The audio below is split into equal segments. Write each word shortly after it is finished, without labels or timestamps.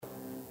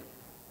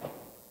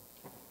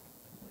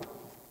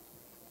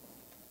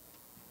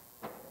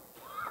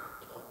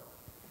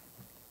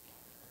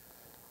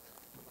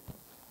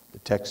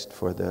text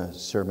for the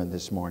sermon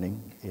this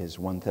morning is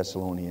 1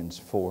 Thessalonians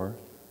 4,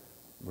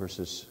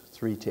 verses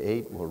 3 to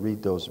 8. We'll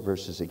read those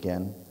verses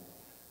again.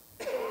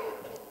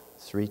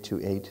 3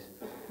 to 8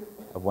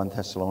 of 1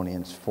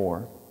 Thessalonians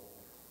 4.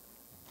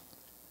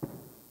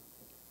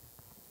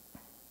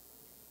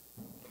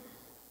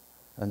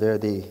 And there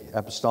the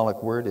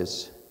apostolic word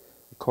is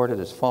recorded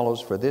as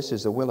follows: "For this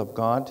is the will of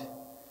God,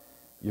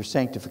 your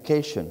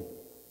sanctification,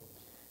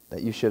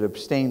 that you should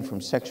abstain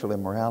from sexual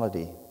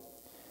immorality,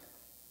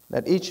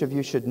 that each of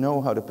you should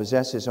know how to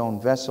possess his own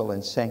vessel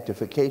in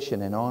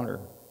sanctification and honor,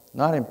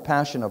 not in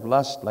passion of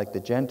lust like the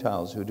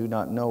Gentiles who do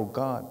not know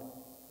God,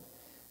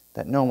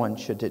 that no one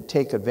should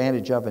take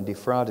advantage of and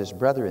defraud his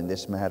brother in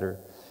this matter,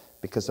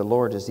 because the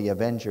Lord is the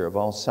avenger of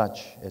all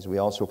such, as we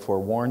also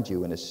forewarned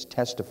you and has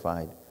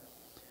testified.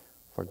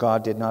 For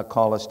God did not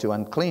call us to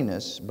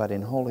uncleanness, but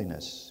in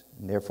holiness.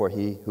 And therefore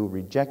he who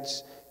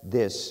rejects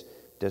this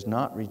does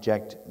not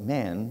reject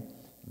man,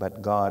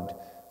 but God,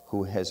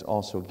 who has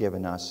also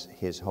given us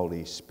his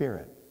Holy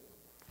Spirit."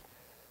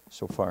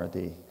 So far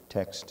the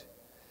text.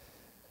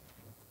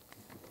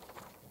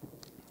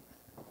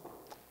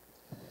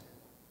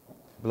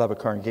 Beloved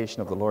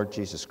congregation of the Lord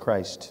Jesus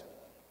Christ,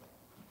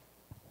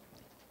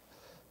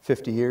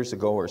 50 years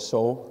ago or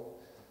so,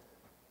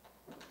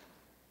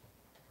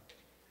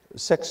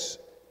 sex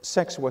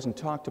wasn't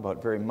talked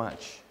about very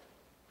much.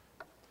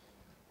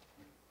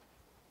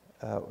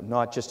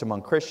 Not just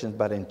among Christians,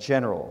 but in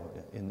general,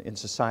 in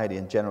society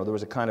in general. There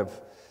was a kind of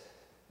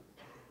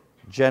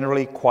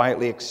generally,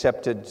 quietly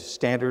accepted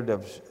standard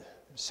of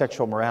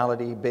sexual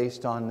morality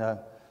based on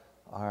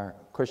our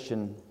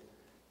Christian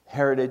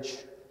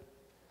heritage.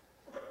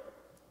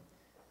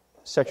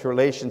 Sexual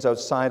relations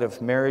outside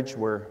of marriage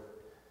were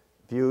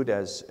viewed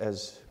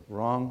as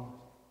wrong.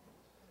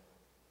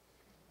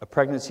 A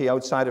pregnancy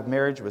outside of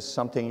marriage was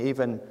something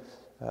even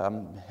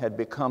had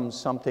become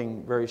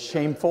something very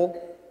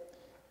shameful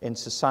in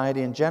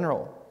society in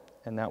general,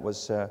 and that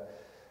was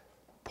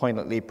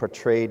poignantly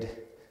portrayed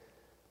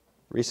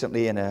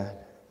recently in a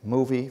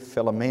movie,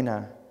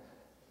 Philomena.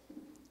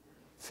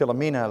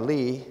 Philomena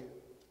Lee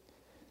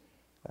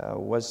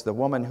was the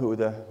woman who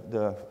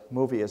the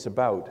movie is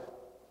about.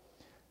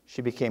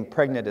 She became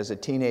pregnant as a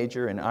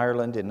teenager in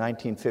Ireland in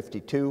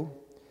 1952.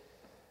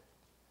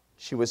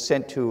 She was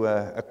sent to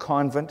a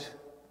convent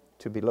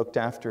to be looked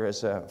after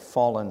as a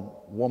fallen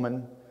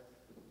woman.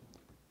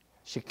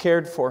 She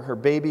cared for her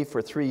baby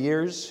for 3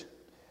 years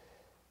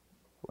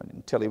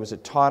until he was a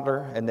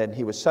toddler, and then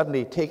he was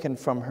suddenly taken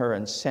from her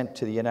and sent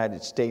to the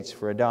United States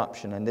for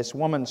adoption. And this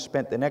woman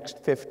spent the next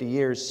 50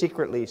 years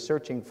secretly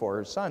searching for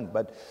her son,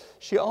 but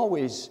she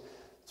always,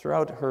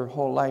 throughout her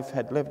whole life,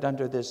 had lived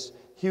under this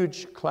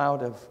huge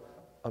cloud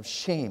of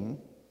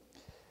shame.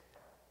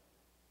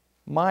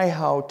 My,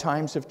 how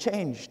times have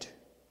changed.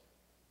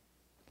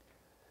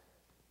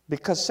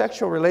 Because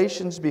sexual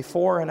relations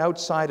before and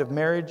outside of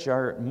marriage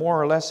are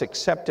more or less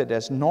accepted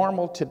as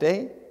normal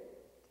today.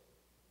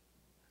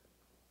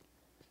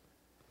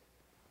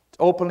 It's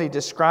openly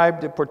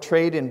described and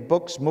portrayed in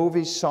books,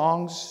 movies,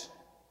 songs,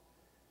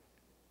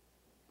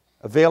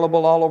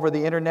 available all over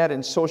the internet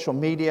and social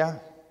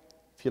media,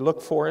 if you look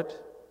for it.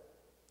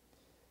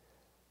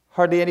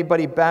 Hardly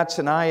anybody bats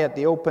an eye at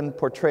the open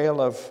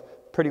portrayal of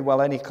pretty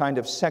well any kind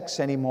of sex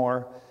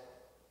anymore.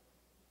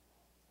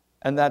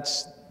 And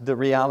that's the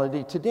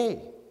reality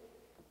today.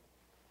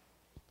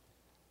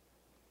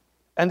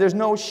 And there's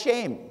no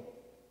shame,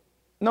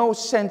 no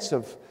sense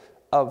of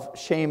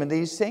shame in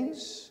these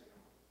things.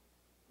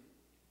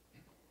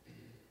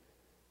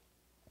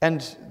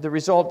 And the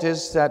result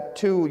is that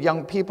too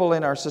young people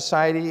in our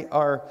society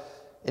are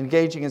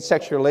engaging in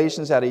sexual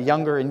relations at a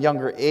younger and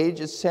younger age,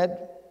 it's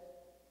said.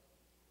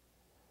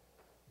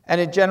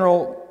 And in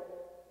general,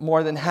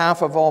 more than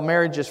half of all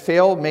marriages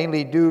fail,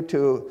 mainly due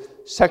to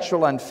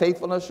sexual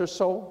unfaithfulness or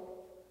so.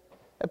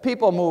 And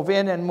people move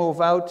in and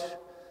move out.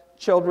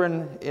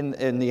 Children,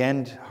 in the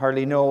end,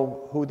 hardly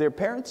know who their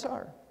parents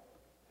are.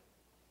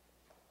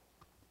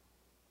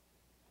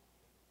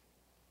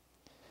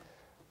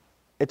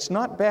 It's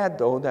not bad,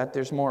 though, that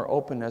there's more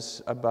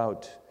openness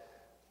about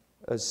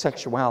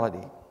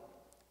sexuality.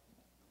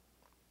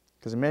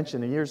 Because I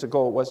mentioned years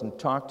ago it wasn't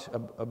talked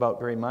about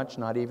very much,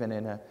 not even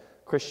in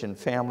Christian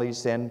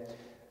families then.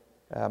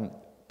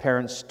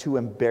 Parents too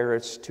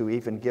embarrassed to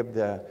even give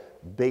the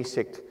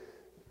basic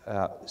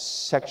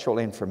sexual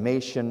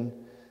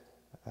information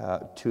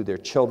to their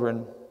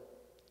children.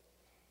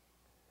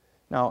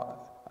 Now,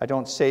 I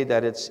don't say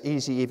that it's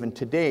easy even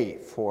today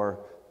for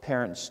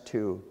parents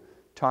to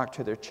talk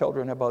to their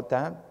children about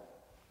that,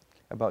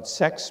 about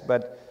sex,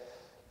 but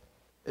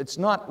it's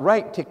not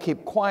right to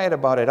keep quiet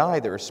about it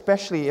either,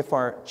 especially if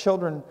our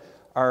children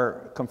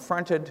are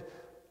confronted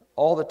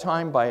all the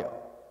time by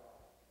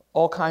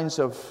all kinds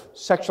of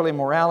sexual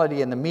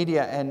immorality in the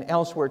media and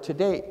elsewhere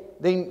today.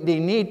 They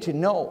need to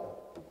know.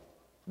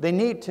 They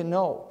need to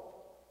know.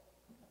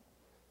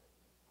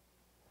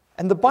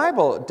 And the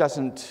Bible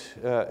doesn't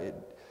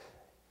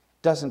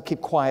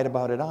keep quiet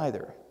about it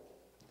either.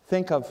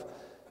 Think of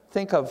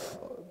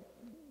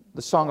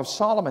the Song of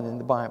Solomon in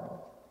the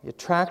Bible. the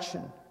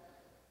attraction,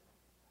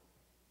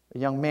 a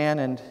young man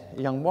and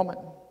a young woman.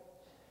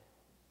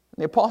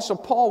 The Apostle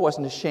Paul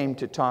wasn't ashamed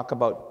to talk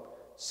about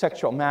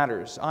sexual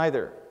matters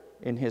either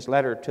in his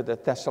letter to the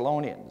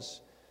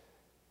Thessalonians.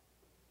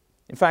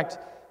 In fact,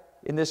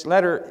 in this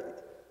letter,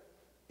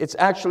 it's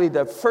actually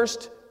the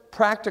first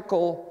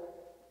practical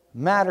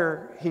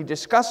matter he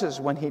discusses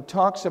when he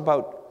talks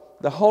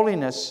about the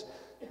holiness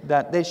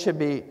that they should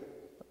be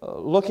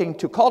looking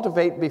to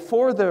cultivate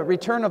before the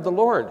return of the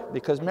Lord.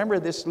 Because remember,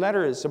 this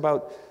letter is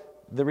about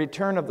the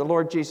return of the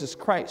Lord Jesus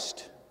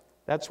Christ.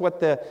 That's what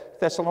the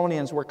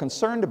Thessalonians were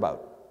concerned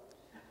about.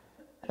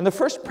 And the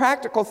first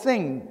practical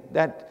thing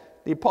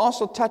that the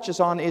apostle touches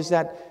on is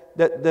that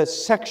the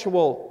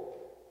sexual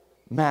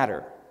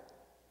matter.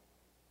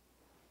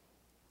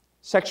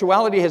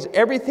 Sexuality has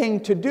everything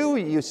to do,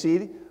 you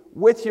see,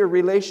 with your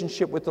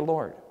relationship with the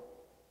Lord.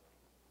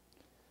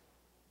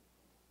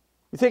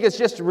 You think it's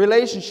just a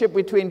relationship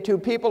between two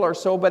people or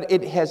so, but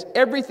it has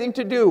everything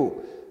to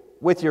do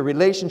with your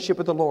relationship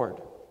with the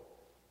Lord.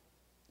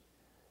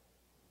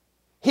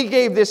 He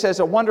gave this as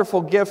a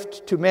wonderful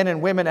gift to men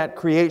and women at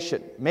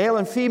creation. Male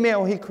and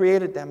female, He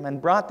created them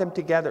and brought them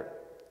together.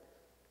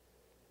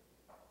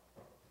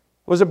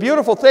 It was a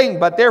beautiful thing,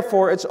 but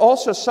therefore it's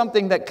also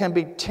something that can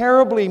be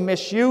terribly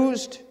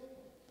misused.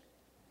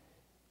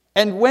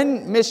 And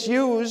when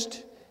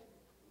misused,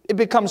 it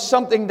becomes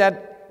something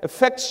that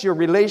affects your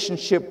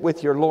relationship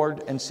with your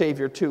Lord and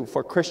Savior too.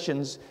 For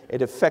Christians,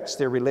 it affects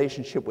their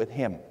relationship with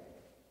Him.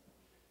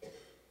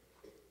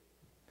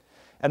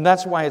 And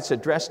that's why it's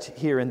addressed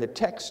here in the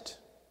text.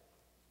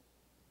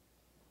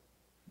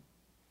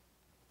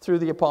 Through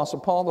the Apostle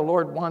Paul, the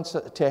Lord wants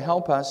to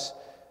help us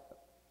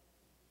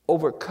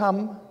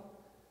overcome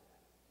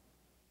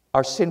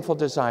our sinful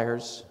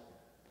desires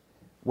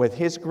with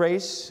His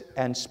grace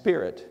and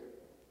Spirit,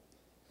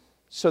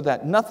 so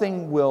that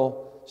nothing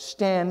will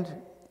stand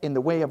in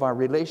the way of our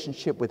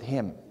relationship with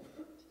Him,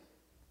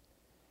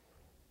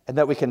 and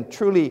that we can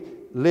truly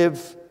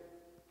live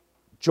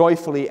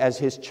joyfully as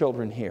His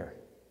children here,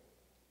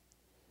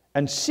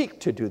 and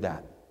seek to do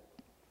that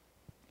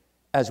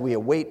as we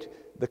await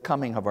the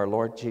coming of our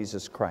Lord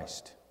Jesus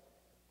Christ.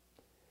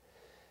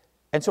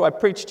 And so I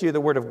preached to you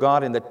the Word of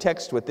God in the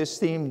text with this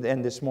theme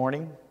then this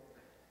morning: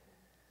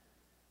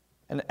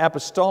 an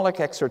apostolic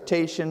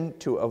exhortation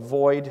to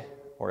avoid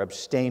or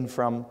abstain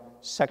from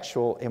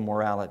sexual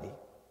immorality.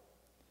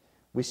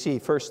 We see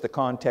first the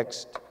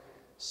context,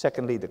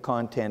 secondly the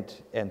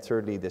content, and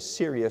thirdly the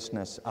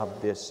seriousness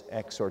of this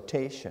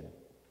exhortation.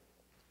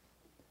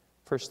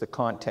 First, the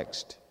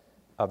context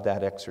of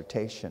that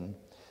exhortation.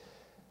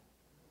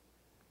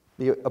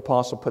 The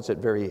apostle puts it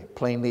very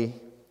plainly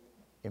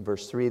in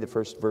verse 3, the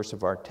first verse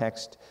of our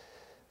text: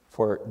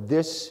 "For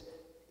this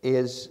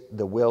is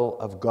the will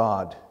of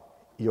God,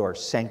 your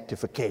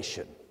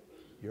sanctification,"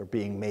 your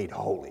being made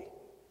holy.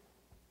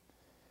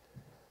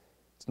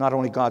 It's not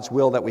only God's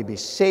will that we be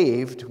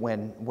saved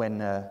when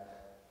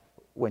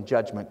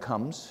judgment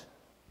comes.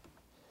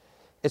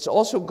 It's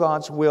also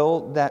God's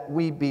will that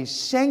we be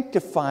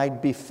sanctified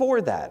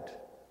before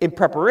that, in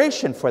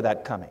preparation for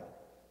that coming.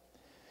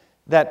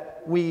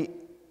 That we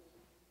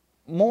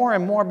more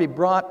and more be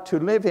brought to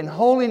live in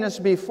holiness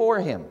before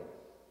Him.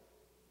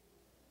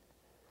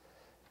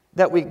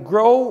 That we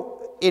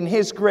grow in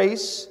His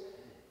grace,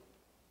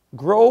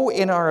 grow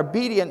in our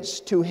obedience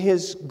to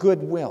His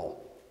good will.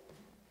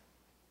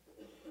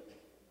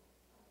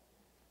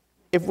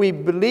 If we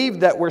believe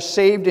that we're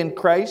saved in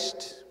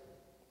Christ,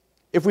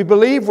 if we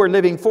believe we're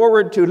living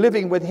forward to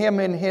living with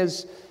Him in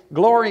His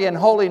glory and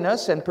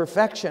holiness and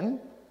perfection,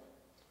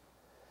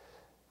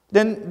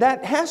 then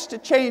that has to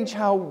change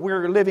how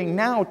we're living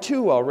now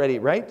too already,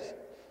 right?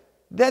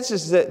 This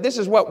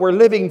is what we're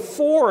living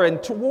for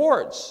and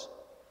towards.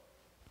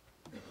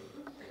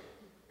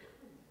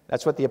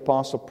 That's what the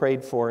apostle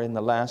prayed for in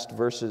the last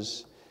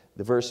verses,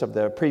 the verse of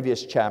the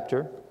previous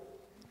chapter.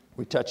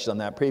 We touched on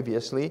that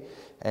previously,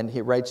 and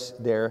he writes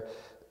there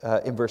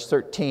in verse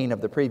 13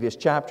 of the previous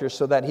chapter: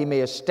 "So that He may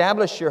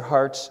establish your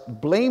hearts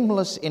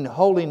blameless in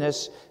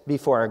holiness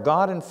before our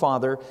God and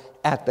Father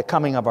at the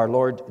coming of our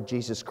Lord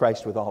Jesus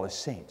Christ with all His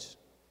saints."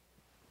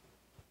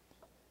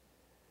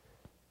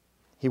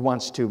 He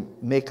wants to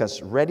make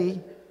us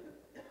ready,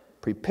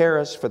 prepare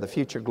us for the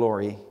future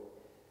glory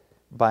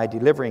by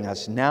delivering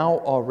us now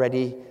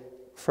already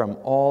from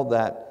all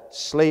that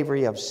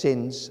slavery of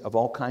sins, of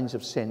all kinds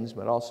of sins,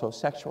 but also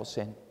sexual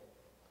sin.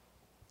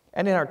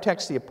 And in our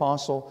text, the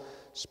apostle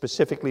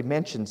specifically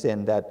mentions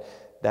then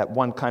that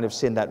one kind of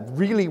sin that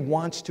really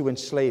wants to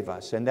enslave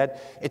us, and that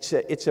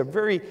it's a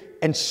very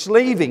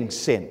enslaving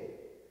sin.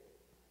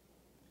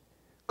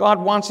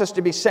 God wants us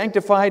to be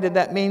sanctified, and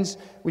that means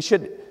we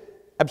should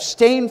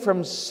abstain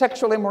from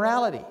sexual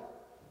immorality.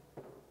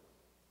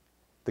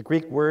 The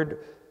Greek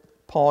word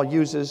Paul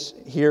uses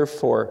here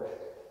for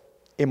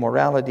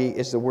immorality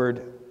is the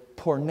word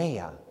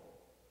porneia.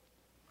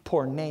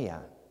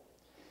 Porneia.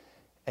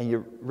 And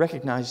you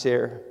recognize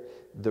there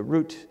the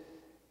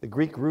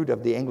Greek root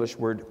of the English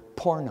word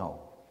porno,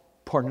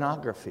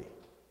 pornography.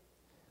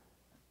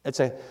 It's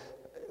a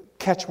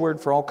catchword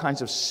for all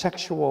kinds of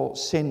sexual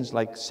sins,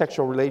 like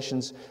sexual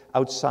relations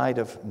outside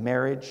of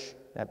marriage,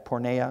 that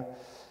porneia,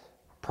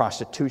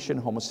 prostitution,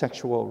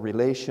 homosexual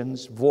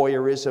relations,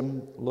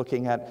 voyeurism,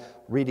 looking at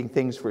reading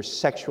things for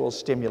sexual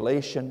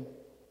stimulation.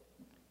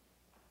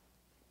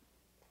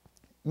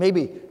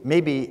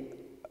 Maybe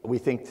we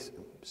think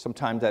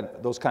sometimes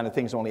that those kind of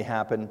things only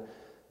happen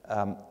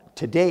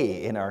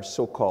today in our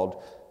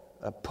so-called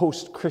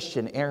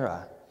post-Christian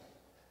era.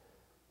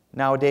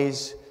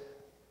 Nowadays,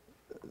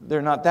 there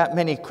are not that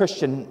many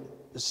Christian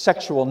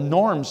sexual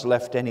norms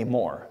left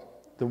anymore.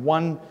 The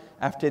one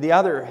after the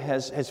other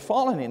has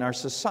fallen in our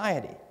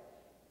society.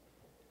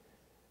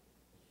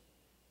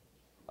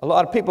 A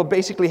lot of people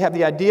basically have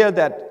the idea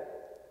that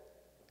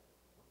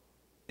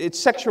it's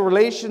sexual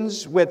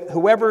relations with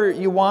whoever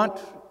you want,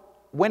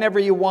 whenever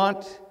you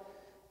want,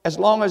 as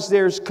long as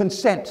there's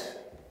consent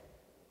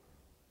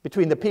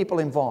between the people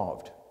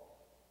involved.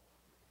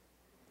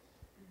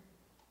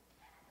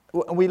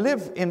 We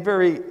live in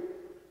very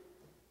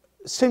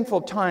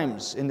sinful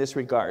times in this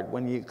regard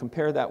when you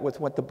compare that with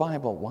what the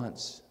Bible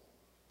wants.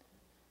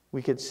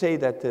 We could say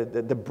that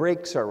the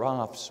brakes are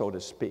off, so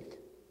to speak,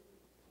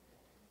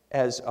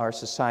 as our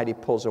society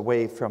pulls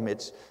away from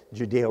its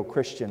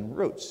Judeo-Christian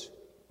roots.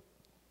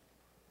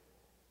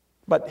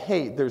 But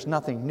hey, there's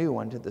nothing new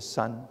under the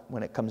sun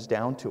when it comes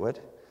down to it.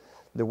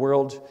 The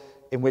world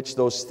in which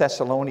those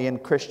Thessalonian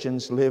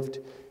Christians lived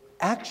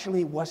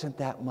actually wasn't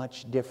that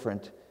much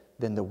different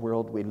than the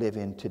world we live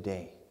in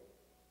today.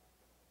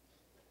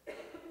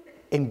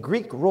 In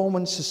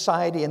Greek-Roman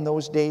society in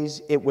those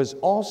days, it was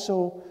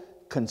also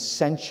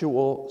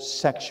consensual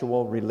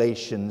sexual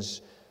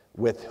relations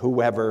with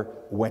whoever,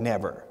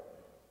 whenever.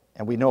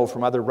 And we know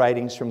from other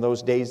writings from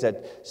those days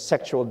that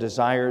sexual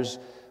desires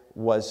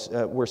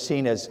were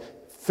seen as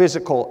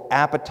physical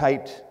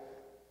appetite,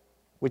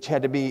 which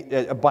had to be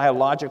a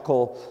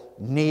biological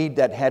need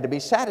that had to be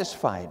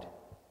satisfied.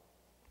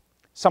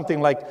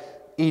 Something like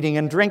eating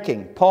and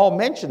drinking. Paul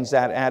mentions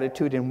that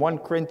attitude in 1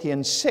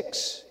 Corinthians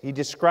 6. He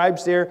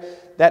describes there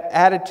that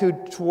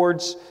attitude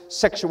towards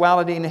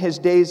sexuality in his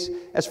days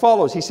as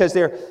follows. He says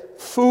there,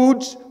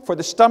 foods for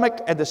the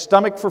stomach and the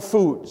stomach for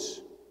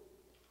foods.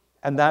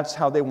 And that's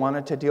how they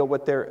wanted to deal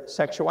with their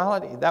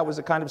sexuality. That was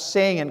a kind of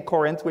saying in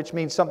Corinth, which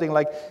means something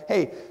like,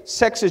 hey,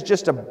 sex is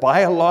just a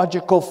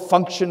biological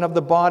function of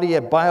the body,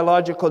 a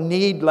biological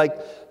need,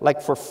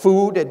 like for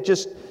food.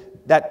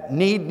 That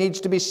need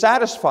needs to be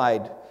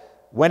satisfied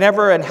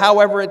whenever and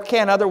however it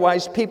can.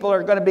 Otherwise, people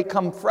are going to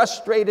become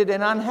frustrated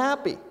and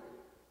unhappy.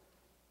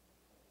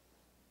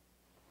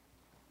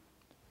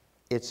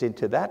 It's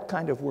into that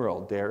kind of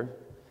world there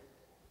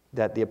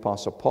that the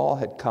Apostle Paul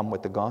had come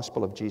with the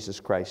gospel of Jesus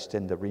Christ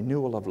and the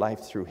renewal of life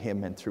through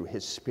him and through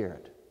his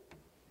Spirit.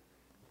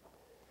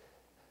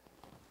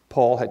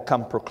 Paul had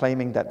come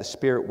proclaiming that the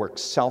Spirit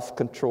works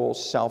self-control,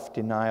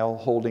 self-denial,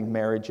 holding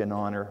marriage in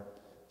honor,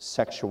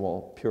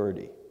 sexual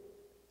purity.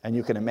 And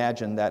you can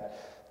imagine that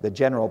the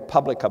general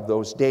public of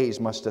those days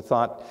must have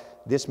thought,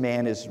 this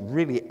man is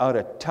really out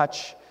of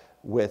touch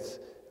with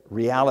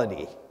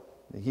reality.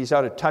 He's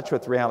out of touch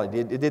with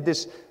reality. Did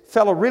this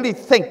fellow really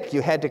think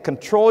you had to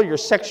control your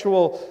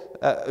sexual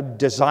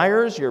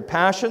desires, your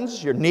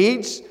passions, your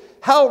needs?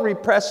 How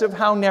repressive,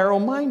 how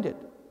narrow-minded.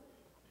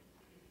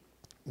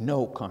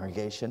 No,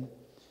 congregation.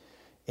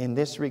 In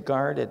this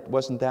regard, it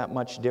wasn't that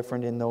much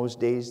different in those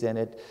days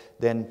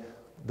than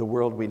the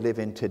world we live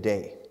in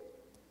today.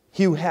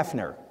 Hugh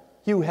Hefner,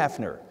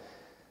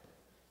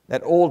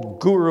 that old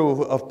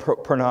guru of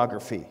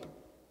pornography,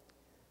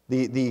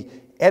 the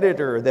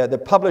editor, the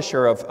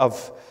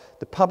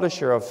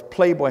publisher of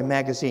Playboy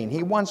magazine.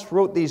 He once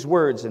wrote these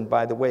words, and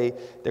by the way,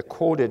 they're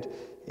quoted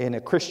in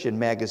a Christian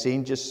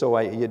magazine, just so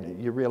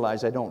you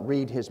realize I don't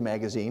read his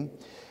magazine.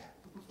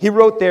 He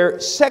wrote there,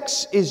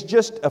 sex is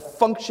just a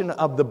function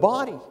of the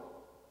body.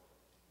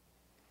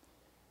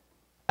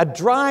 A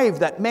drive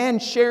that man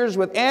shares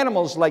with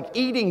animals like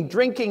eating,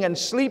 drinking, and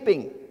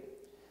sleeping.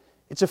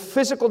 It's a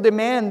physical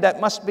demand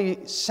that must be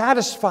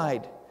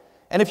satisfied.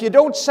 And if you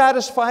don't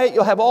satisfy it,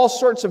 you'll have all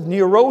sorts of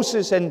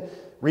neuroses and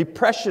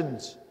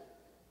repressions.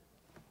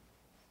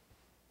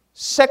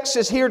 Sex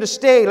is here to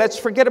stay. Let's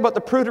forget about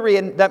the prudery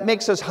and that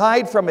makes us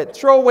hide from it.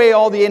 Throw away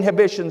all the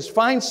inhibitions.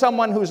 Find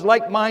someone who's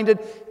like-minded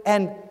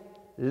and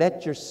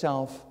let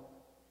yourself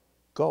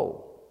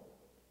go.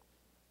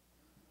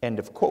 End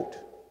of quote.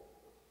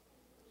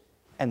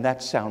 And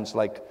that sounds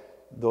like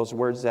those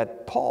words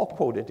that Paul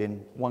quoted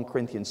in 1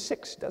 Corinthians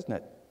 6, doesn't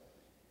it?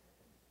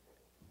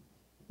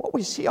 What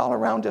we see all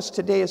around us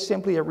today is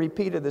simply a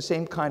repeat of the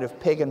same kind of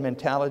pagan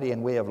mentality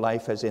and way of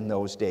life as in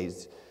those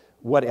days.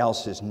 What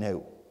else is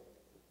new?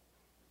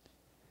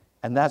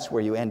 And that's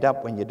where you end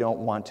up when you don't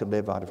want to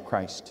live out of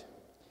Christ.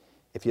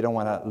 If you don't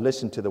want to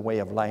listen to the way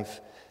of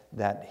life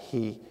that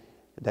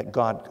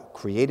God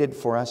created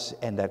for us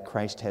and that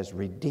Christ has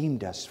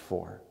redeemed us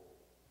for.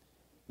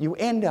 You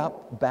end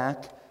up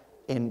back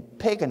in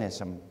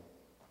paganism,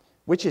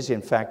 which is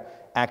in fact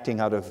acting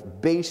out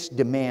of base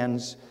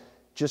demands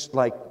just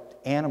like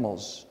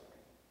animals.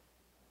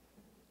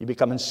 You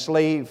become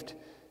enslaved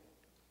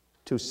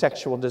to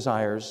sexual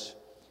desires,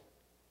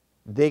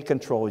 they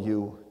control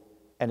you,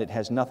 and it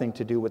has nothing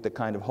to do with the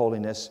kind of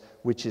holiness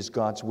which is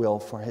God's will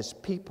for his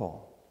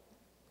people.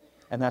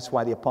 And that's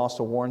why the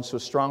apostle warns so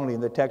strongly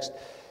in the text,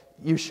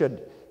 you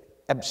should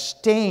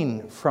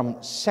abstain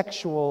from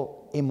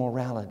sexual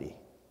immorality.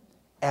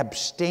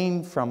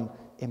 Abstain from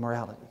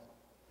immorality.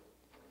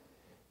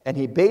 And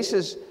he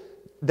bases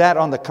that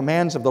on the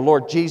commands of the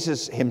Lord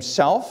Jesus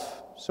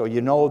himself. So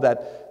you know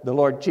that the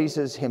Lord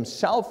Jesus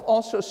himself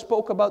also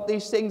spoke about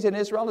these things in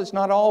Israel. It's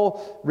not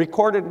all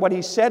recorded what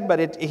he said,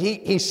 but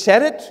he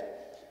said it.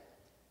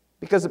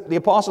 Because the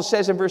apostle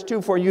says in verse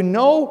 2, "For you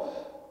know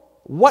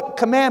what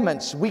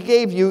commandments we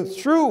gave you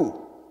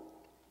through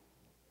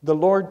the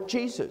Lord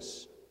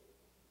Jesus."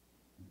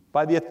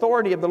 By the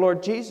authority of the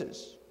Lord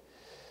Jesus.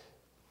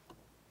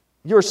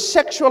 Your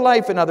sexual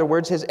life, in other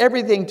words, has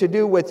everything to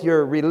do with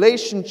your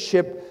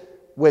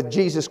relationship with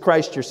Jesus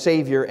Christ, your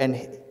Savior,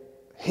 and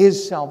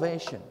his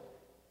salvation.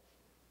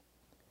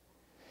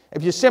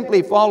 If you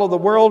simply follow the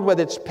world with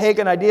its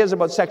pagan ideas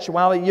about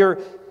sexuality, you're,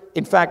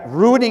 in fact,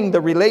 ruining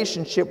the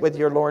relationship with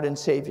your Lord and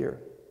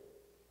Savior.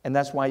 And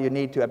that's why you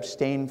need to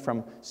abstain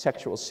from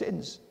sexual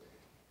sins.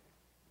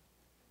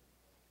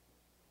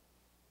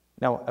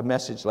 Now, a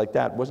message like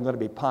that wasn't going to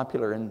be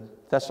popular in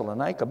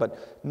Thessalonica, but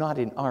not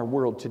in our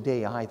world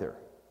today either,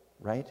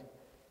 right?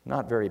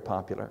 Not very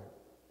popular.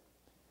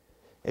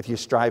 If you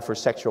strive for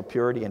sexual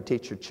purity and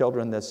teach your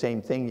children the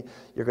same thing,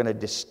 you're going to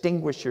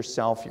distinguish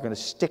yourself. You're going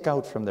to stick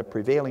out from the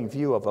prevailing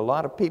view of a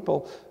lot of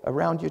people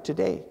around you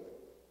today.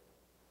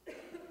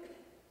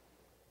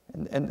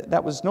 And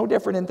that was no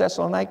different in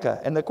Thessalonica.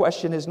 And the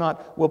question is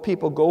not, will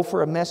people go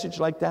for a message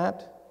like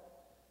that?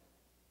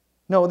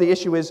 No, the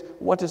issue is,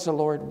 what does the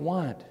Lord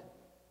want?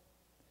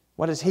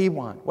 What does he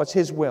want? What's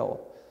his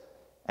will?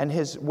 And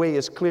his way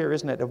is clear,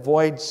 isn't it?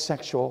 Avoid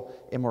sexual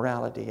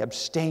immorality.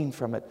 Abstain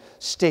from it.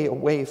 Stay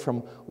away from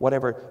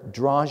whatever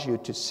draws you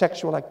to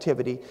sexual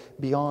activity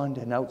beyond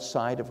and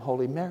outside of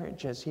holy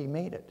marriage as he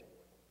made it.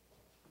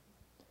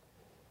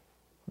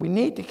 We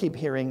need to keep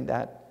hearing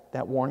that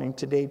warning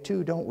today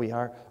too, don't we?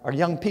 Our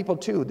young people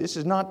too. This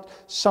is not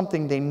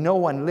something they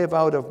know and live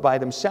out of by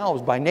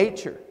themselves, by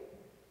nature.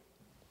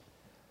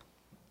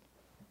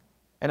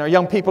 And our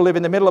young people live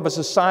in the middle of a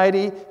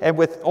society and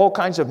with all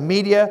kinds of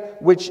media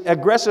which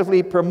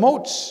aggressively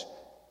promotes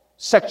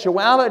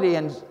sexuality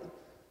and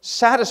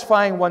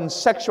satisfying one's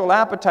sexual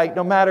appetite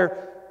no matter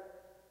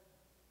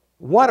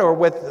what or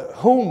with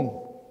whom.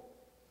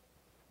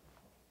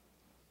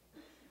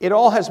 It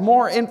all has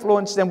more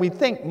influence than we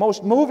think.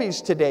 Most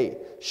movies today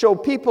show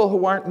people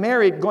who aren't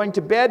married going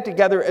to bed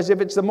together as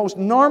if it's the most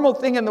normal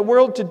thing in the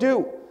world to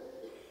do.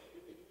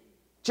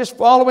 Just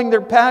following their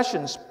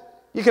passions.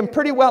 You can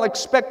pretty well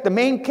expect the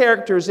main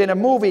characters in a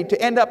movie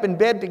to end up in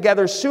bed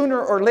together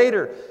sooner or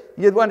later.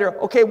 You'd wonder,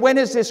 okay, when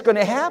is this going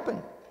to happen?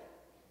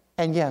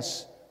 And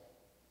yes,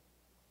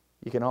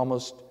 you can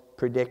almost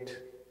predict,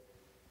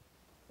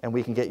 and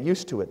we can get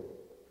used to it.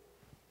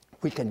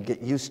 We can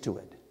get used to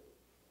it.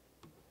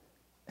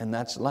 And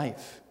that's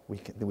life,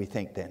 we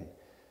think then.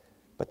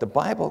 But the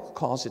Bible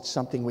calls it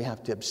something we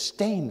have to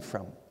abstain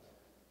from.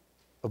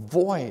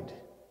 Avoid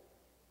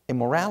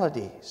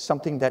immorality,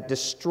 something that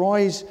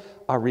destroys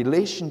our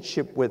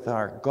relationship with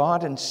our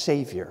God and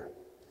Savior.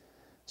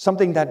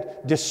 Something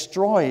that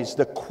destroys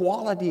the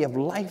quality of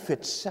life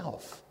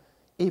itself,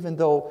 even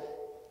though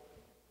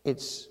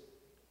it's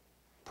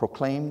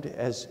proclaimed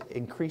as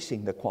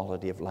increasing the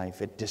quality of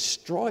life. It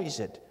destroys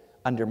it,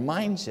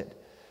 undermines it.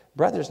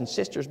 Brothers and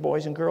sisters,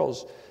 boys and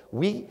girls,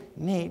 we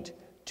need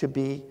to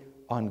be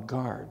on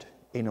guard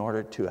in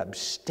order to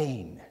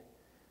abstain.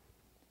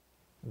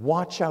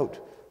 Watch out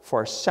for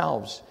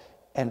ourselves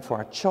and for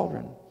our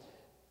children.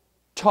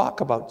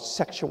 Talk about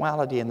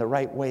sexuality in the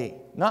right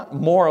way. Not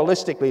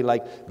moralistically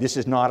like this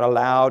is not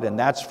allowed and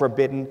that's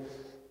forbidden.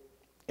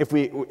 If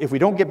we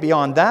don't get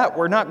beyond that,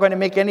 we're not going to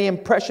make any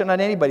impression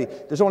on anybody.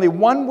 There's only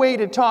one way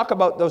to talk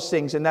about those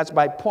things, and that's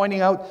by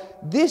pointing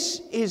out this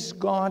is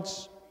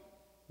God's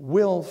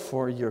will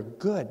for your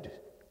good.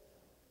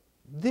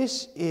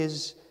 This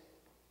is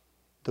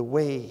the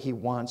way he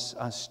wants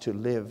us to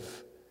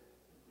live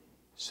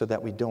so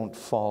that we don't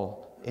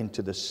fall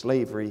into the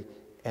slavery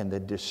and the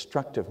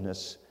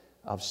destructiveness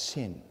of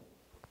sin.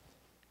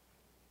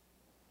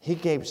 He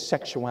gave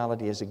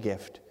sexuality as a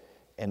gift,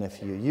 and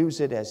if you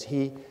use it as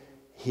he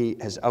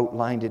has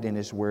outlined it in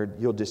his word,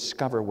 you'll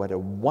discover what a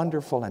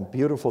wonderful and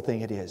beautiful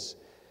thing it is.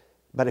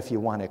 But if you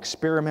want to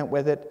experiment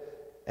with it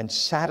and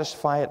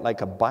satisfy it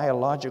like a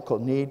biological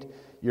need,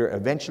 you're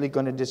eventually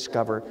going to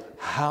discover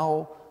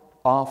how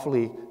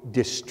awfully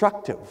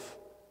destructive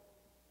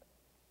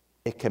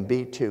it can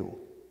be too.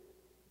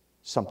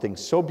 Something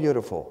so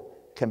beautiful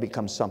can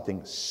become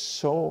something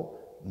so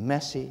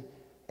messy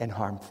and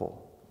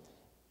harmful.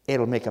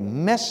 It'll make a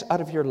mess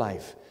out of your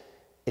life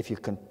if you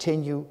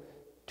continue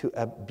to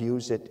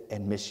abuse it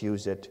and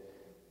misuse it.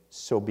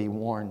 So be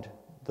warned.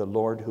 The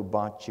Lord who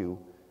bought you,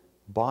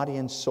 body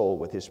and soul,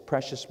 with his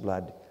precious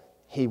blood,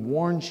 he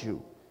warns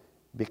you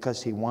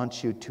because he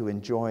wants you to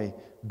enjoy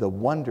the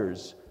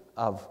wonders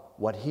of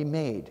what he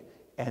made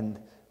and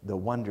the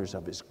wonders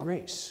of his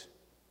grace.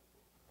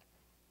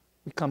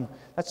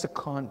 That's the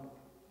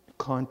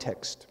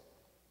context.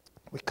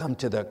 We come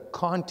to the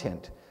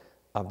content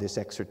of this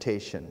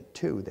exhortation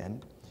too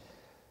then.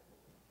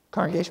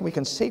 Congregation, we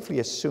can safely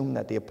assume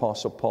that the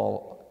Apostle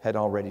Paul had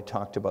already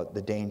talked about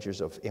the dangers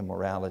of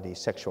immorality,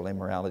 sexual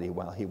immorality,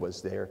 while he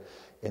was there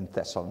in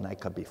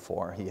Thessalonica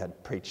before. He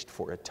had preached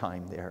for a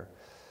time there.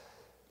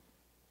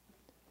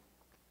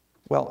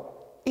 Well,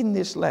 in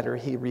this letter,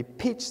 he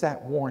repeats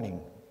that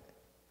warning.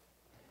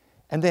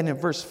 And then in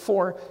verse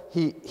 4,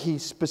 he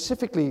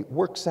specifically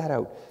works that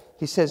out.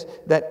 He says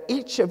that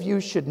each of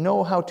you should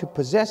know how to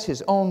possess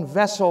his own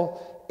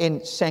vessel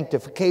in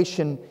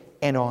sanctification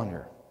and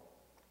honor.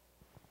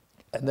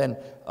 And then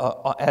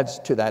adds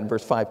to that in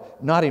verse 5,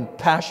 not in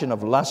passion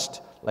of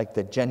lust like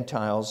the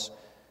Gentiles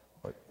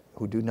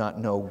who do not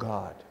know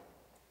God.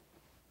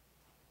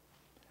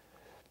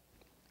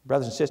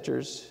 Brothers and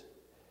sisters,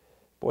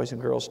 boys and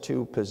girls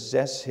too,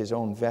 possess his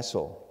own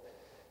vessel.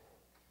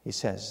 He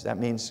says that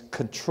means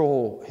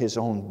control his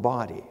own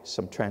body.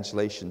 Some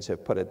translations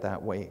have put it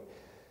that way.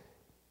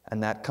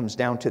 And that comes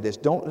down to this.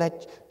 Don't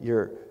let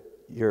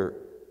your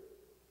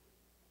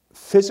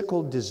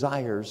physical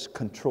desires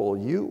control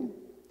you,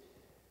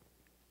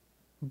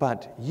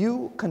 but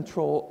you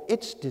control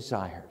its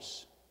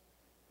desires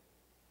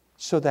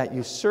so that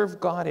you serve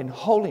God in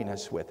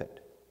holiness with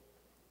it.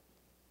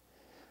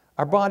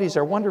 Our bodies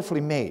are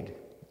wonderfully made,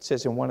 it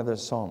says in one of the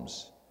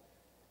Psalms.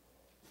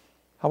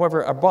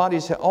 However, our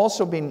bodies have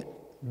also been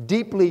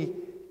deeply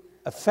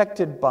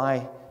affected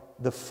by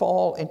the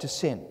fall into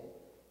sin.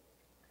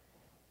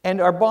 And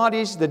our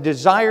bodies, the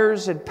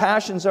desires and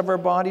passions of our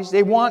bodies,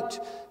 they want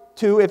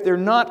to, if they're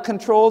not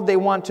controlled, they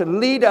want to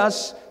lead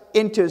us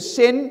into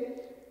sin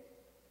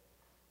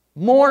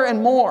more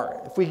and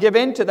more. If we give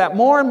in to that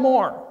more and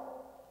more.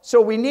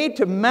 So we need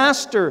to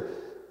master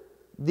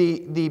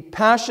the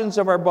passions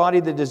of our body,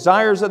 the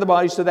desires of the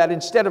body, so that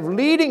instead of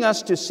leading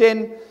us to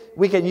sin,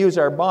 we can use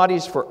our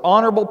bodies for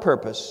honorable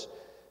purpose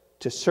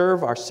to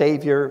serve our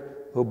Savior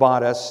who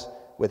bought us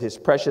with his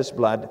precious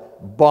blood,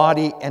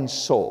 body and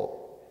soul.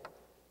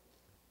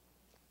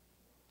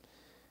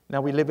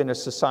 Now we live in a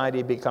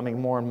society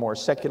becoming more and more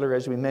secular,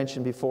 as we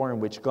mentioned before, in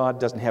which God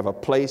doesn't have a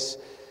place.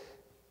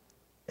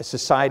 A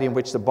society in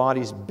which the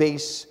body's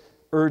base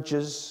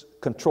urges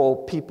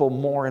control people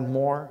more and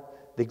more.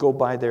 They go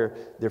by their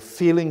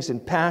feelings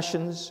and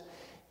passions.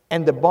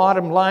 And the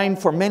bottom line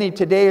for many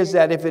today is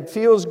that if it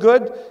feels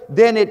good,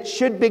 then it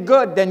should be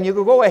good. Then you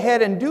go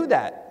ahead and do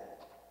that.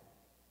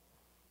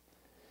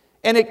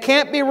 And it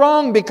can't be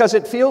wrong because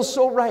it feels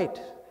so right.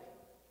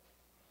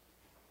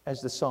 As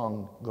the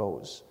song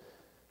goes.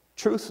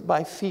 Truth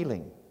by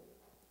feeling.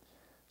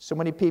 So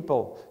many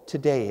people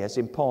today, as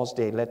in Paul's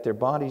day, let their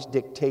bodies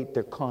dictate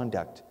their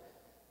conduct.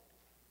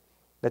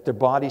 Let their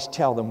bodies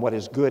tell them what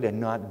is good and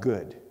not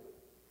good.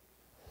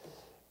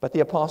 But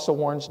the apostle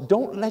warns,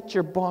 don't let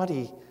your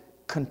body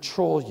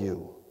control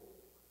you.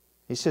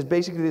 He says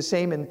basically the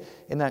same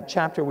in that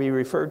chapter we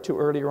referred to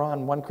earlier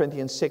on, 1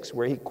 Corinthians 6,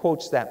 where he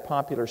quotes that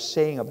popular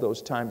saying of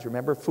those times.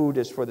 Remember, food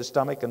is for the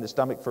stomach and the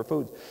stomach for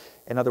food.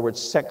 In other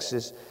words, sex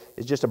is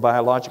just a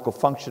biological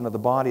function of the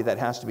body that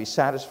has to be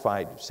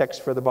satisfied. Sex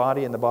for the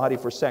body and the body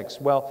for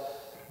sex. Well,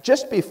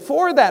 just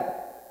before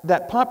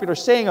that popular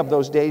saying of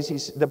those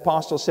days, the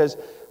apostle says,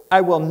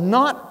 I will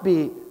not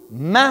be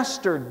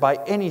mastered by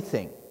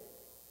anything.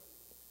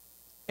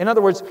 In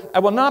other words, I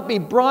will not be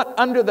brought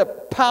under the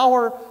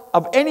power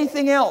of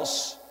anything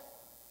else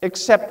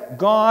except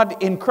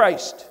God in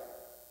Christ.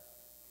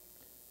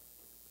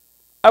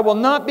 I will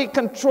not be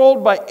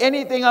controlled by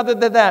anything other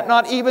than that.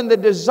 Not even the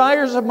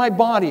desires of my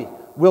body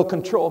will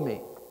control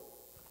me.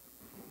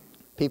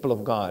 People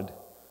of God,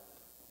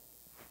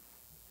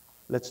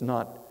 let's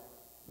not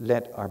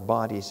let our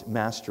bodies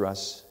master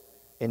us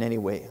in any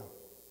way.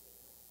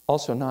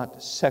 Also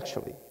not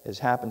sexually, as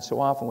happens so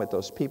often with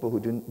those people who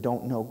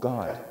don't know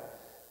God.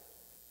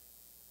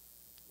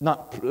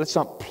 Let's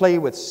not play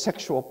with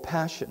sexual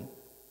passion.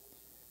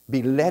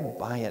 Be led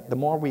by it. The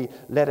more we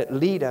let it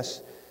lead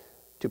us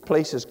to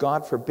places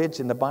God forbids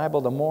in the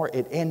Bible, the more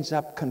it ends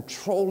up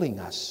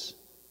controlling us.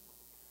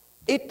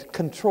 It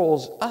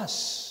controls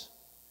us.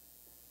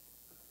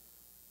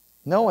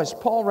 No, as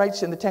Paul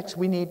writes in the text,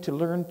 we need to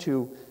learn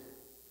to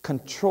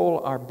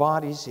control our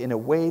bodies in a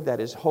way that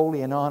is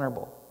holy and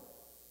honorable.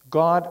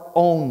 God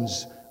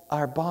owns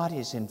our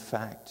bodies, in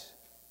fact.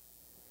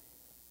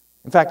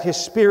 In fact, His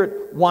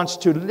Spirit wants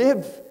to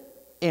live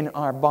in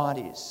our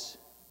bodies.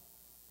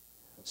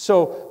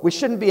 So we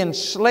shouldn't be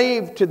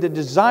enslaved to the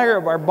desire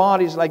of our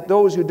bodies like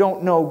those who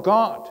don't know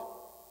God.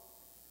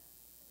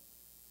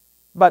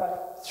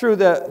 But through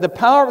the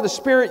power of the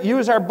Spirit,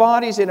 use our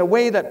bodies in a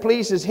way that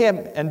pleases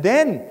Him. And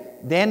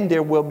then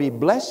there will be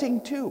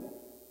blessing too.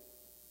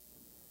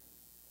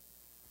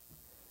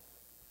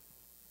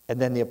 And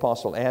then the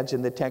apostle adds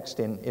in the text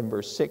in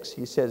verse 6,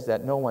 he says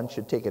that no one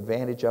should take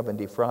advantage of and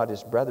defraud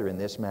his brother in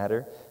this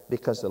matter,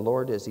 because the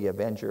Lord is the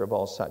avenger of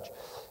all such.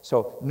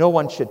 So no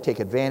one should take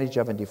advantage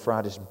of and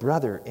defraud his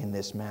brother in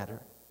this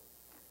matter.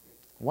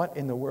 What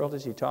in the world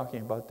is he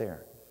talking about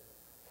there?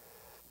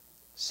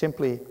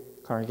 Simply,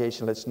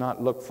 congregation, let's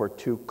not look for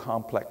too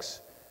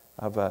complex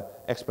of an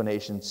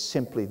explanation.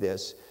 Simply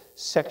this: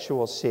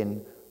 sexual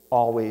sin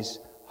always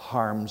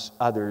harms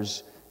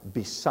others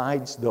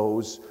besides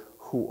those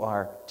who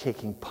are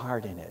taking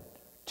part in it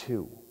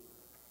too.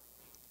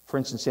 For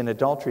instance, in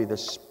adultery, the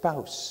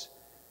spouse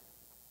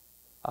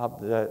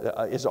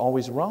is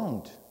always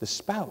wronged. The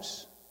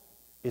spouse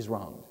is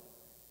wronged.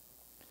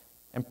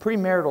 And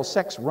premarital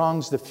sex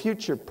wrongs the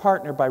future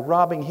partner by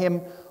robbing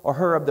him or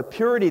her of the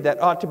purity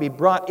that ought to be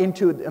brought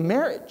into a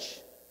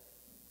marriage.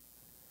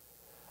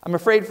 I'm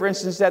afraid, for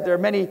instance, that there are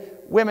many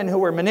women who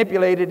were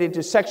manipulated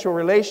into sexual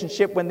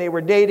relationship when they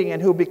were dating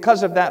and who,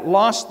 because of that,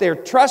 lost their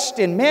trust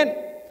in men.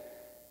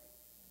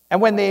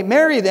 And when they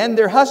marry then,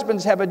 their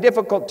husbands have a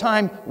difficult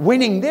time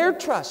winning their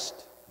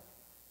trust.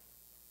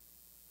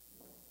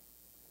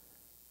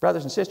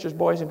 Brothers and sisters,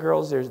 boys and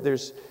girls,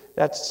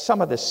 that's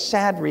some of the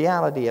sad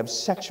reality of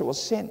sexual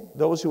sin.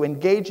 Those who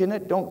engage in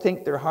it don't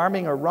think they're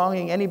harming or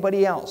wronging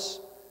anybody else.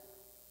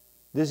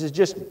 This is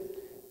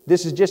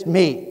just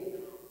me.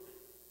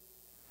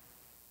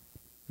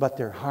 But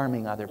they're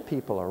harming other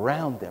people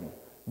around them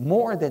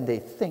more than they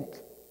think.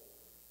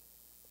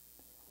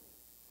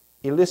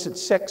 Illicit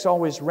sex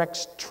always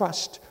wrecks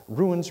trust,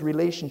 ruins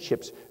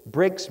relationships,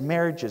 breaks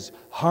marriages,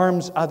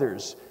 harms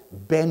others,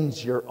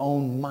 bends your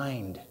own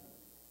mind.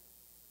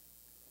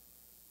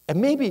 And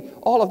maybe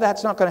all of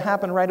that's not going to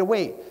happen right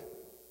away,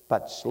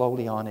 but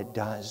slowly on it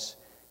does.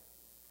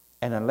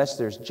 And unless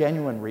there's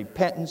genuine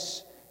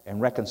repentance and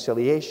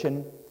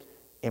reconciliation,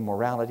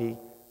 immorality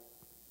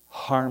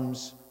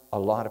harms a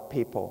lot of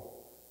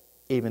people,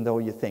 even though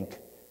you think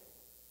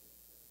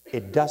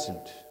it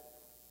doesn't.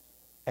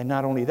 And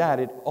not only that,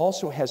 it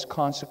also has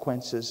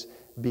consequences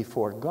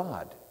before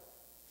God.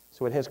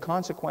 So it has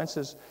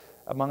consequences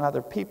among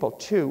other people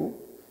too,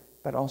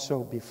 but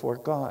also before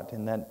God.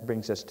 And that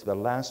brings us to the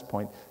last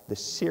point, the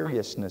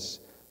seriousness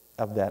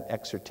of that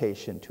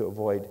exhortation to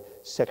avoid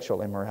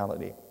sexual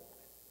immorality.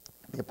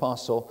 The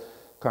apostle,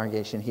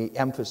 congregation, he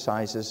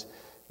emphasizes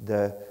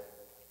the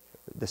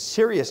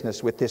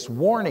seriousness with this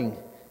warning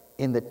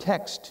in the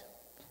text.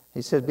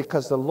 He says,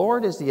 because the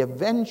Lord is the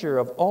avenger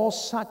of all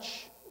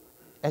such,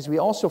 as we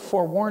also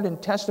forewarned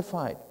and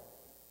testified.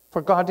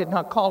 For God did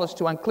not call us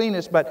to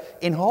uncleanness, but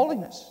in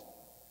holiness.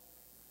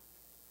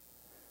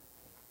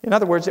 In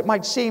other words, it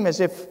might seem as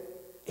if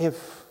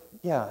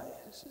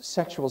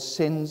sexual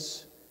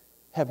sins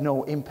have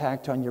no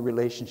impact on your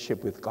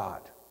relationship with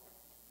God.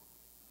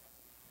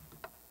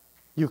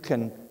 You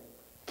can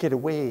get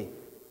away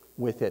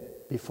with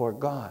it before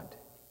God.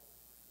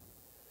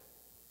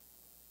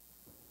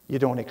 You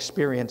don't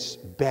experience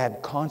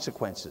bad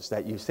consequences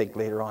that you think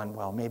later on,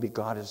 well, maybe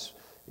God is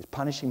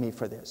punishing me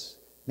for this.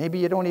 Maybe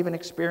you don't even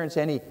experience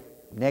any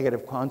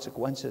negative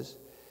consequences.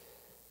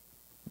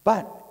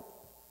 But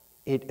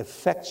it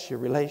affects your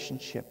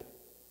relationship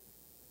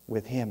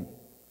with Him.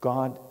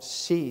 God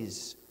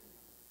sees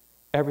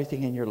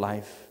everything in your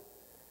life.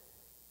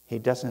 He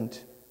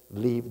doesn't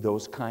leave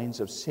those kinds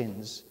of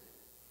sins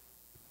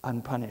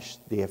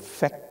unpunished. They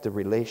affect the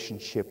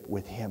relationship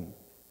with Him.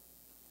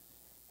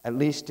 At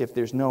least if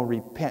there's no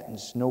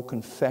repentance, no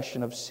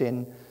confession of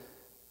sin,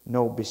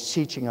 no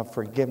beseeching of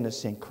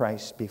forgiveness in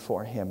Christ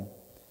before Him.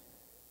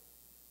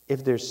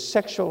 If there's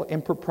sexual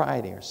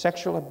impropriety or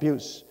sexual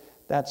abuse,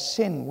 that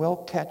sin will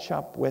catch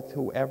up with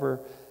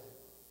whoever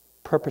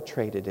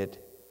perpetrated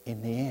it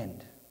in the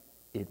end.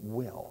 It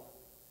will.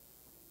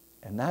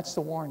 And that's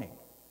the warning.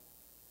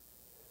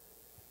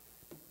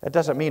 That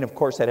doesn't mean, of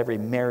course, that every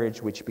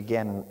marriage which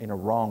began in a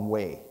wrong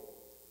way,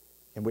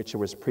 in which there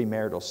was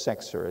premarital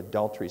sex or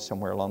adultery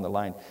somewhere along the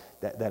line,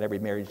 that every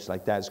marriage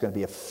like that is going to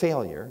be a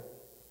failure.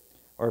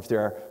 Or if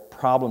there are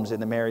problems in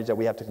the marriage that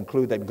we have to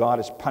conclude that God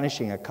is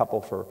punishing a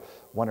couple for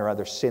one or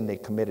other sin they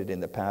committed in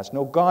the past.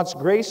 No, God's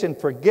grace and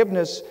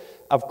forgiveness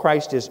of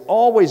Christ is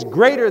always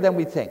greater than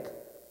we think.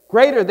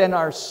 Greater than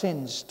our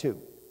sins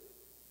too.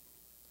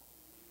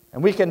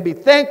 And we can be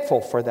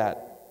thankful for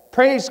that.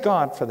 Praise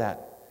God for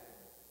that.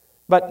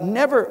 But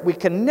we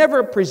can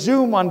never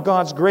presume on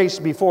God's grace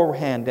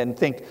beforehand and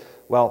think,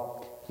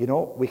 well,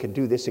 we can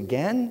do this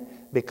again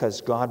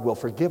because God will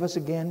forgive us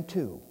again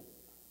too.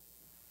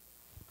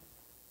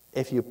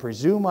 If you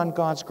presume on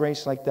God's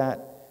grace like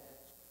that,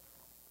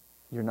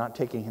 you're not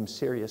taking Him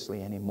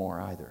seriously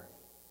anymore either.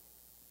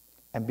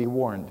 And be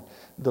warned,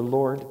 the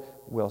Lord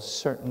will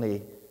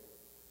certainly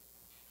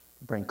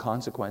bring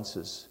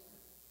consequences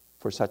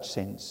for such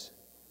sins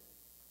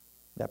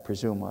that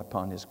presume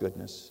upon His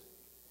goodness.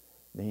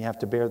 Then you have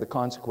to bear the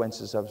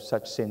consequences of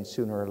such sin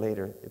sooner or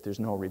later. If there's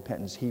no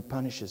repentance, He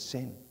punishes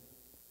sin.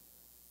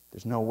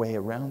 There's no way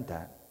around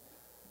that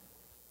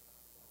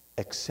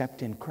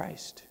except in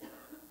Christ.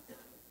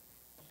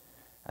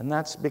 And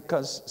that's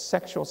because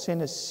sexual sin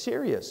is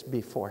serious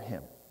before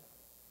Him.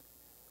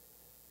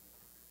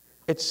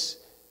 It's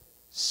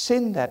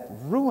sin that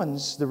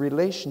ruins the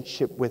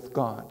relationship with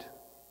God.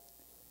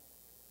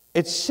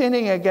 It's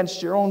sinning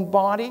against your own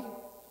body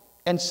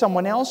and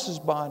someone else's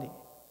body.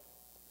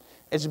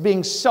 It's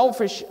being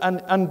selfish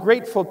and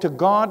ungrateful to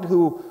God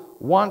who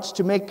wants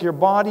to make your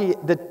body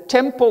the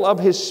temple of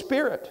His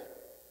Spirit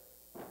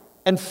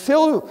and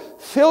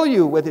fill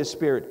you with His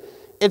Spirit.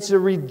 It's a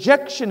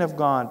rejection of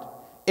God.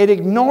 It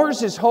ignores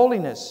His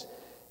holiness.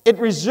 It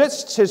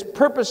resists His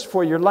purpose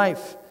for your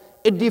life.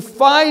 It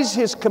defies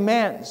His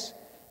commands.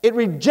 It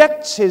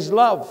rejects His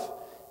love.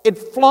 It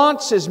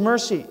flaunts His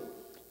mercy.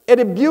 It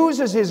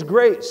abuses His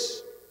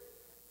grace.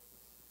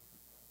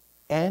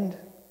 And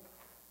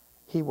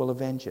He will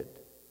avenge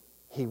it.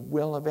 He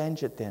will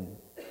avenge it then.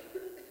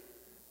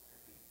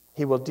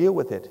 He will deal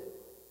with it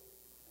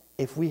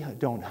if we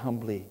don't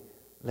humbly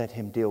let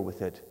Him deal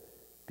with it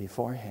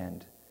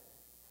beforehand.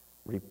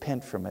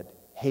 Repent from it,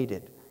 hate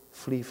it,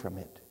 flee from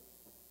it,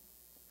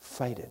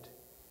 fight it.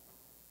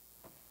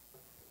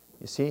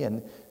 You see,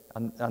 and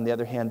on the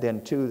other hand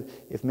then too,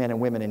 if men and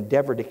women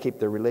endeavor to keep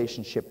their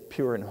relationship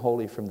pure and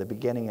holy from the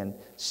beginning and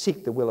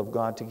seek the will of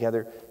God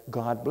together,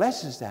 God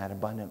blesses that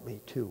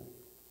abundantly too.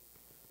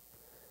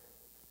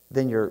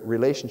 Then your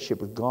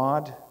relationship with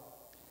God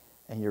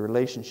and your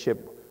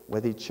relationship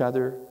with each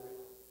other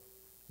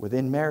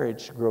within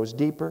marriage grows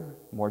deeper,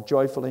 more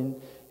joyful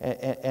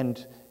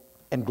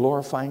and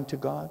glorifying to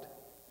God.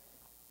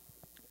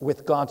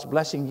 With God's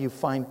blessing, you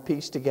find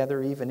peace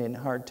together even in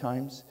hard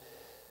times.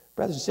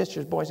 Brothers and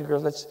sisters, boys and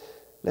girls,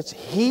 let's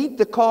heed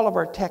the call of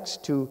our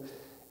text to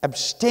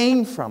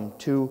abstain from,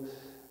 to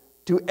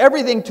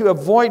everything to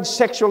avoid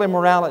sexual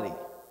immorality.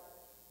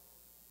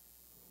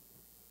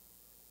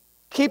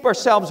 Keep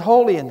ourselves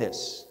holy in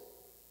this.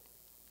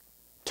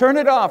 Turn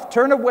it off,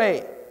 turn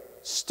away,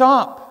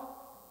 stop.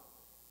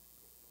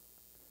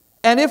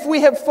 And if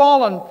we have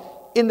fallen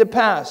in the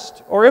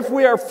past, or if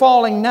we are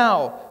falling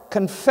now,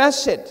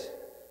 confess it.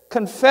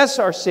 Confess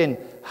our sin.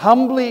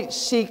 Humbly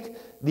seek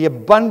the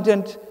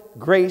abundant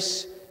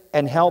grace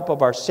and help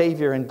of our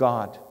Savior and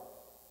God.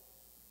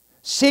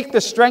 Seek the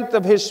strength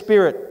of His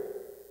Spirit.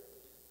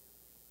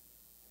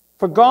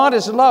 For God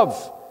is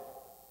love.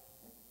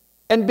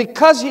 And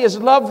because He is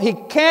love, He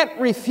can't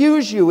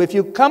refuse you if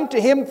you come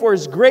to Him for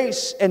His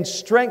grace and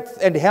strength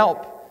and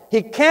help.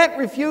 He can't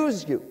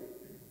refuse you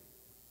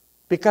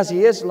because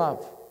He is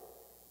love.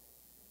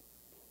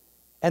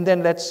 And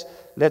then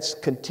let's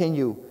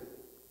continue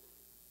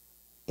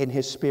in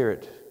His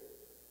Spirit,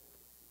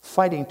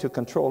 fighting to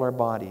control our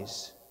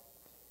bodies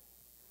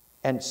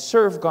and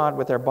serve God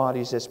with our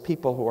bodies as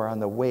people who are on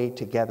the way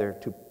together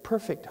to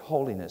perfect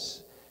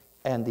holiness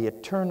and the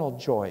eternal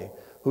joy,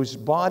 whose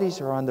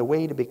bodies are on the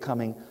way to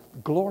becoming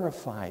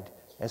glorified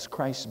as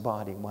Christ's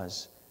body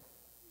was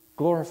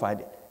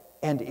glorified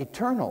and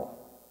eternal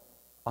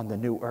on the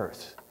new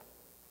earth.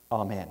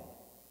 Amen.